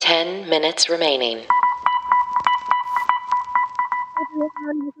10 minutes remaining.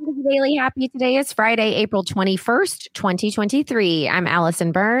 Welcome to Daily Happy. Today is Friday, April 21st, 2023. I'm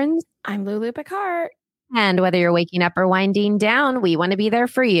Allison Burns. I'm Lulu Picard. And whether you're waking up or winding down, we want to be there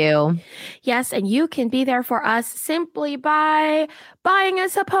for you. Yes, and you can be there for us simply by buying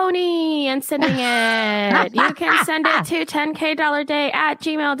us a pony and sending it. You can send it to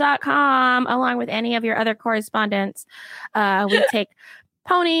 10kdollarday@gmail.com along with any of your other correspondence. We take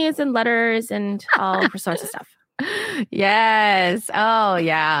ponies and letters and all sorts of stuff. Yes. Oh,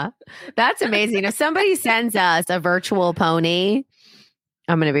 yeah. That's amazing. If somebody sends us a virtual pony,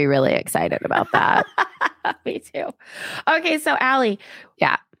 I'm going to be really excited about that. Me too. Okay, so Allie.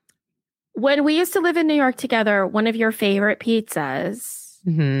 Yeah. When we used to live in New York together, one of your favorite pizzas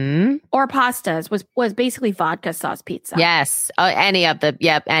or pastas was basically vodka sauce pizza. Yes.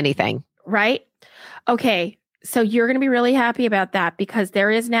 Anything. Right? Okay, so you're going to be really happy about that because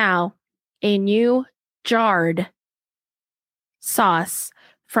there is now a new jarred sauce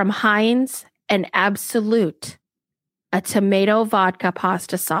from Heinz and Absolute, a tomato vodka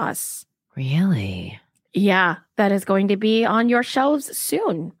pasta sauce. Really? Yeah, that is going to be on your shelves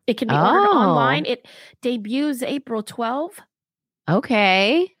soon. It can be ordered online. It debuts April 12th.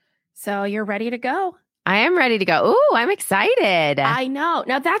 Okay. So you're ready to go. I am ready to go. Ooh, I'm excited. I know.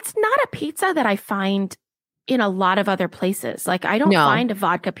 Now, that's not a pizza that I find in a lot of other places. Like, I don't find a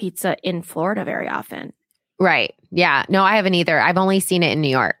vodka pizza in Florida very often. Right. Yeah. No, I haven't either. I've only seen it in New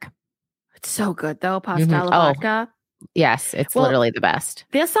York. It's so good, though. Pasta alla vodka. Yes, it's literally the best.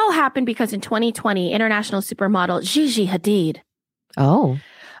 This all happened because in 2020, international supermodel Gigi Hadid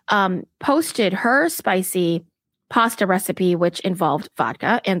posted her spicy pasta recipe, which involved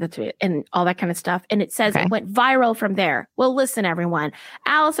vodka and all that kind of stuff. And it says it went viral from there. Well, listen, everyone.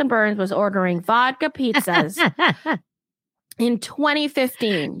 Allison Burns was ordering vodka pizzas in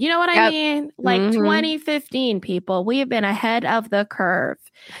 2015. You know what I mean? Like 2015, people. We have been ahead of the curve.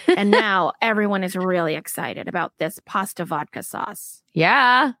 And now everyone is really excited about this pasta vodka sauce.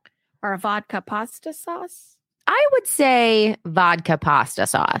 Yeah. Or a vodka pasta sauce? I would say vodka pasta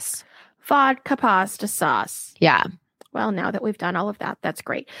sauce. Vodka pasta sauce. Yeah. Well, now that we've done all of that, that's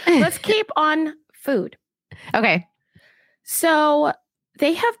great. Let's keep on food. Okay. So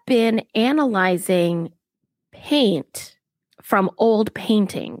they have been analyzing paint from old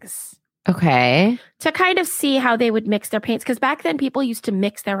paintings. Okay. To kind of see how they would mix their paints. Because back then, people used to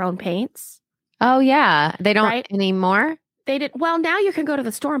mix their own paints. Oh, yeah. They don't anymore? They did. Well, now you can go to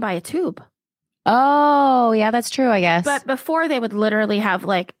the store and buy a tube. Oh, yeah, that's true, I guess. But before, they would literally have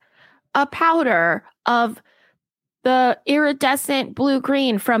like a powder of the iridescent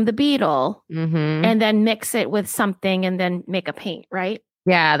blue-green from the beetle and then mix it with something and then make a paint, right?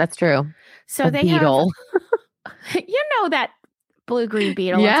 Yeah, that's true. So they beetle. have, you know that blue-green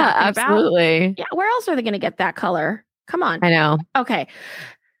beetle. Yeah, absolutely. About. Yeah, where else are they going to get that color? Come on. I know. Okay.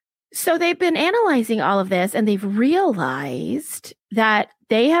 So they've been analyzing all of this and they've realized that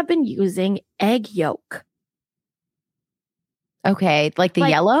they have been using egg yolk. Okay. Like the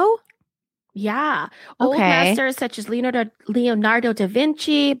yellow? Yeah. Old masters such as Leonardo da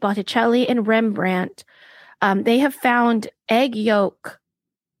Vinci, Botticelli, and Rembrandt, they have found egg yolk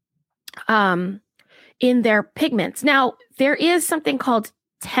in their pigments. Now, there is something called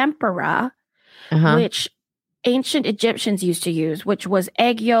tempera, which ancient Egyptians used to use, which was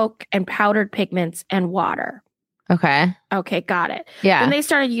egg yolk and powdered pigments and water. Okay. Okay, got it. Yeah. Then they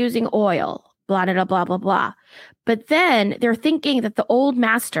started using oil, blah, blah, blah, blah, blah. But then they're thinking that the old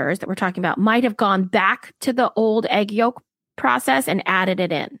masters that we're talking about might have gone back to the old egg yolk process and added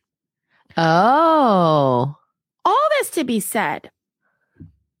it in. Oh. All this to be said,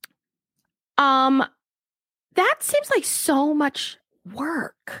 that seems like so much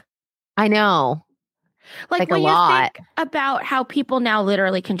work. I know. Like when you think about how people now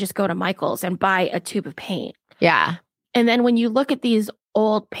literally can just go to Michael's and buy a tube of paint. Yeah. And then when you look at these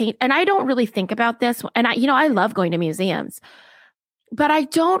old paint, and I don't really think about this, and I love going to museums, but I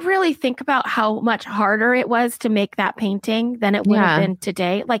don't really think about how much harder it was to make that painting than it would have been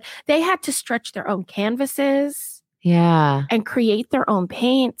today. Like they had to stretch their own canvases. Yeah. And create their own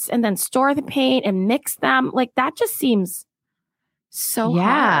paints and then store the paint and mix them. Like that just seems so hard.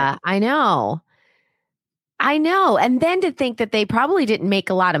 Yeah, I know. And then to think that they probably didn't make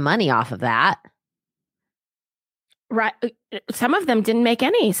a lot of money off of that. Right. Some of them didn't make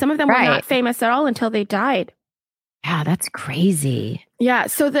any. Some of them were not famous at all until they died. Yeah, that's crazy. Yeah.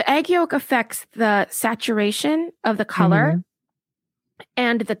 So the egg yolk affects the saturation of the color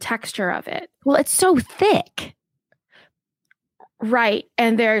and the texture of it. Well, it's so thick. Right.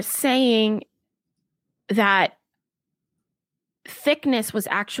 And they're saying that thickness was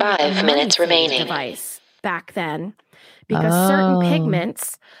actually 5 minutes remaining device back then, because certain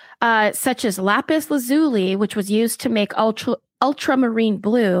pigments, such as lapis lazuli, which was used to make ultramarine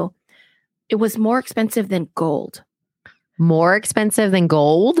blue, it was more expensive than gold. More expensive than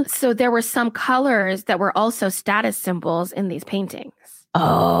gold? So there were some colors that were also status symbols in these paintings.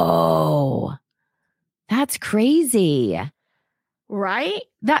 Oh, that's crazy. Right?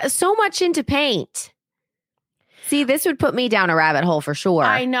 That so much into paint. See, this would put me down a rabbit hole for sure.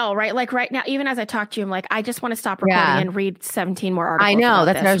 I know, right? Like right now, even as I talk to you, I'm like, I just want to stop recording and read 17 more articles. I know.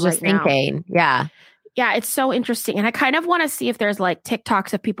 That's what I was just thinking. Yeah. Yeah, it's so interesting. And I kind of want to see if there's like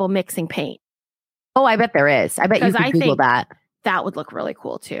TikToks of people mixing paint. Oh, I bet there is. I bet you could Google that. That would look really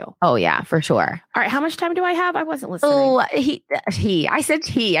cool too. Oh, yeah, for sure. All right. How much time do I have? I wasn't listening. Oh, he. I said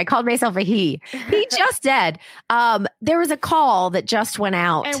he. I called myself a he. He just did. There was a call that just went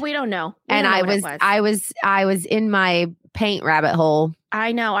out. And we don't know. I was in my paint rabbit hole.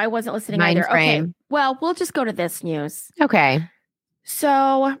 I know. I wasn't listening either. Frame. Okay. Well, we'll just go to this news. Okay.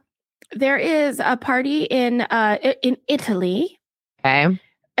 So there is a party in Italy. Okay.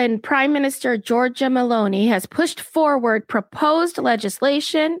 And Prime Minister Giorgia Meloni has pushed forward proposed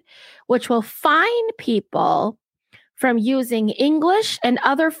legislation which will fine people from using English and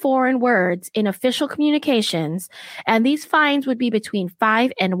other foreign words in official communications. And these fines would be between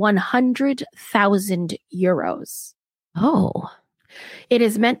 5 and 100,000 euros. Oh. It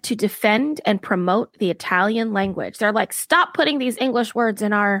is meant to defend and promote the Italian language. They're like, stop putting these English words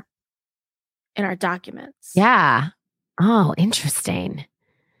in our documents. Yeah. Oh, interesting.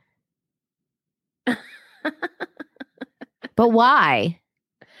 But why?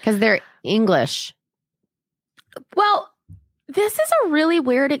 Because they're English. Well, this is a really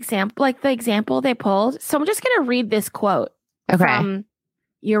weird example, like the example they pulled. So I'm just going to read this quote from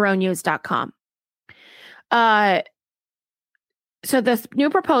Euronews.com. So this new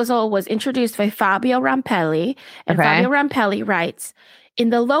proposal was introduced by Fabio Rampelli, and Fabio Rampelli writes, "In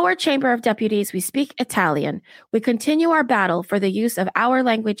the lower chamber of deputies, we speak Italian. We continue our battle for the use of our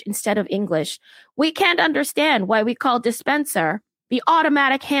language instead of English. We can't understand why we call dispenser the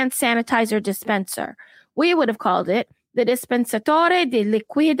automatic hand sanitizer dispenser. We would have called it the dispensatore di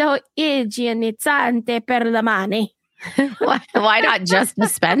liquido igienizzante per le mani." Why not just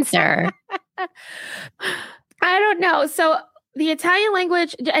dispenser? I don't know. So the Italian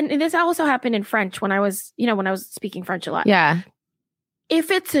language, and this also happened in French when I was speaking French a lot. Yeah.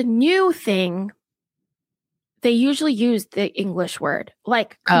 If it's a new thing, they usually use the English word,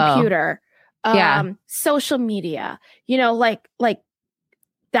 like computer, social media, like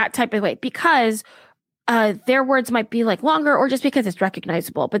that type of way, because their words might be like longer, or just because it's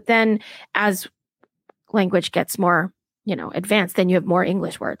recognizable. But then as language gets more, advanced, then you have more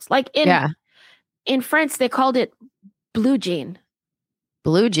English words. Like in French, they called it blue jean.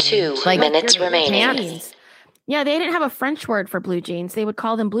 Blue jean. 2 minutes remaining. Jeans. Yeah, they didn't have a French word for blue jeans. They would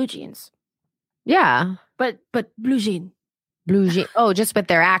call them blue jeans. Yeah. But blue jean. Blue jean. Oh, just with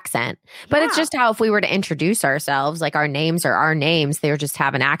their accent. But it's just how if we were to introduce ourselves, like our names are our names, they would just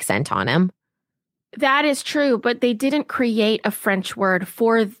have an accent on them. That is true, but they didn't create a French word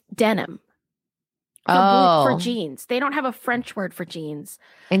for denim. For jeans. They don't have a French word for jeans.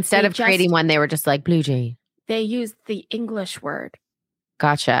 Instead of creating one, they were just like blue jean. They used the English word.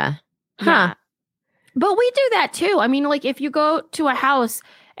 Gotcha. Yeah. But we do that too. I mean, like if you go to a house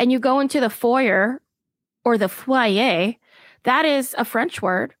and you go into the foyer or the foyer, that is a French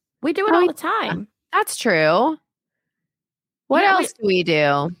word. We do it all the time. That's true. What else do we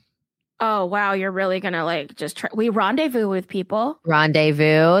do? Oh, wow. You're really going to we rendezvous with people.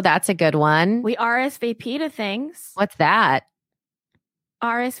 Rendezvous. That's a good one. We RSVP to things. What's that?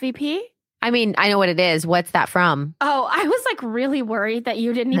 RSVP? I mean, I know what it is. What's that from? Oh, I was like really worried that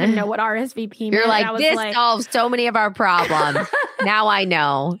you didn't even know what RSVP meant. You're like, this solves so many of our problems. Now I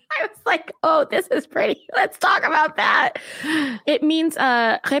know. I was like, oh, this is pretty. Let's talk about that. It means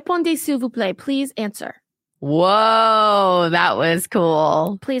répondez s'il vous plaît. Please answer. Whoa, that was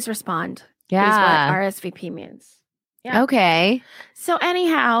cool. Please respond. Yeah. Is what RSVP means. Yeah. Okay. So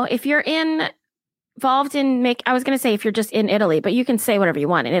anyhow, if you're involved in I was going to say if you're just in Italy, but you can say whatever you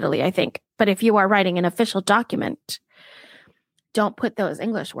want in Italy, I think. But if you are writing an official document, don't put those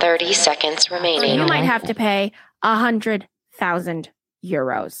English words. 30 seconds remaining. You might have to pay 100,000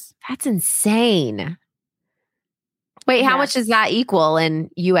 euros. That's insane. Wait, how much does that equal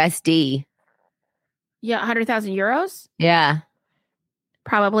in USD? Yeah, 100,000 euros? Yeah.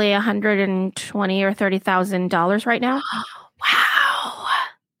 Probably $120,000 or $30,000 right now. Wow.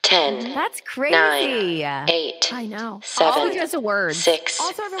 10. That's crazy. 9, 8. I know. 7. All because of words. 6.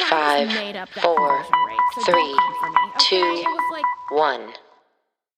 Also, everyone 5. made up that 4. conversion rate. So 3, don't come for me, okay? 2, It was like 1.